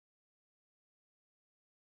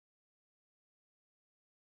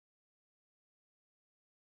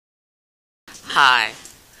Hi,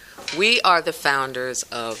 we are the founders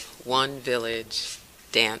of One Village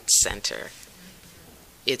Dance Center.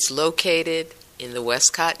 It's located in the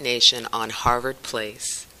Westcott Nation on Harvard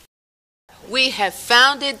Place. We have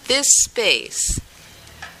founded this space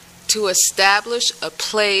to establish a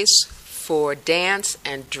place for dance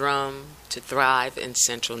and drum to thrive in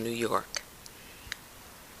Central New York.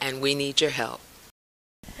 And we need your help.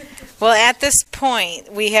 Well, at this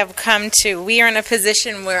point, we are in a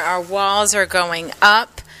position where our walls are going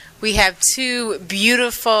up. We have two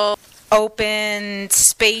beautiful, open,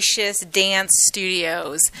 spacious dance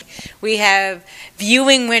studios. We have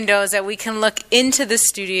viewing windows that we can look into the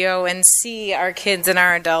studio and see our kids and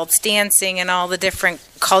our adults dancing and all the different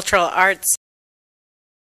cultural arts.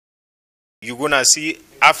 You're going to see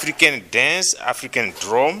African dance, African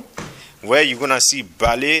drum, where you're going to see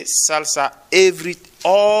ballet, salsa,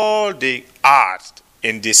 all the art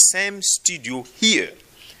in the same studio here.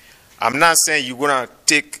 I'm not saying you're going to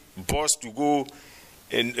take bus to go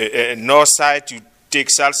in north side to take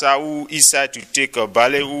salsa, or east side to take a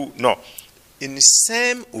ballet. No. In the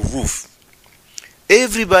same roof.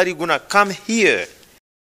 Everybody going to come here.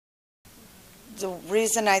 The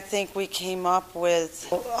reason I think we came up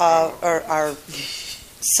with our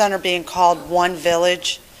center being called One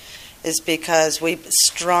Village is because we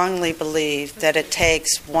strongly believe that it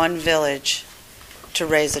takes one village to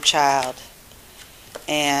raise a child.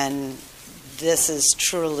 And this is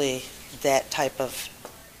truly that type of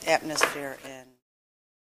atmosphere. And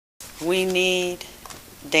we need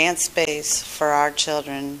dance space for our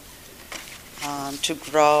children to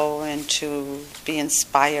grow and to be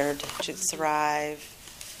inspired, to thrive.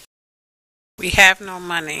 We have no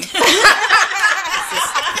money.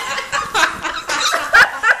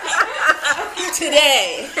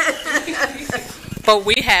 Today. But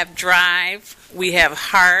we have drive, we have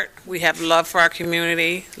heart, we have love for our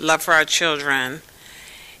community, love for our children,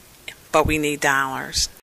 but we need dollars.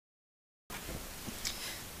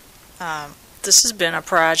 This has been a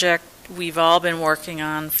project we've all been working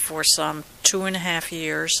on for some 2.5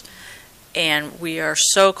 years, and we are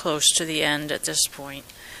so close to the end at this point.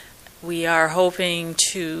 We are hoping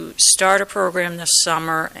to start a program this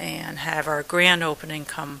summer and have our grand opening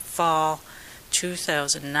come fall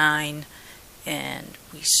 2009, and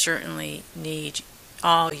we certainly need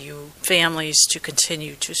all you families to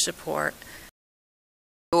continue to support.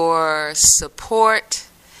 Your support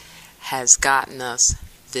has gotten us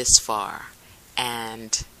this far,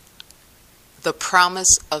 and the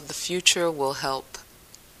promise of the future will help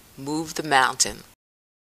move the mountain.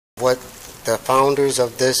 What the founders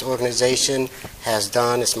of this organization has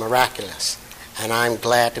done is miraculous, and I'm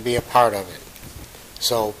glad to be a part of it.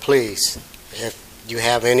 So please, if you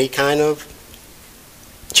have any kind of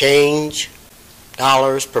change,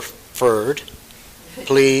 dollars preferred,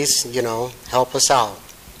 please, help us out.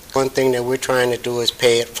 One thing that we're trying to do is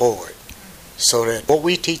pay it forward, so that what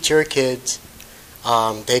we teach your kids,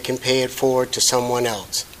 they can pay it forward to someone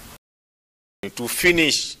else. To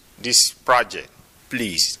finish this project,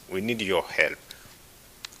 please, we need your help.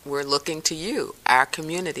 We're looking to you, our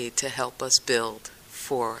community, to help us build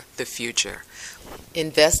for the future.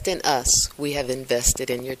 Invest in us. We have invested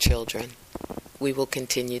in your children. We will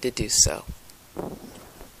continue to do so.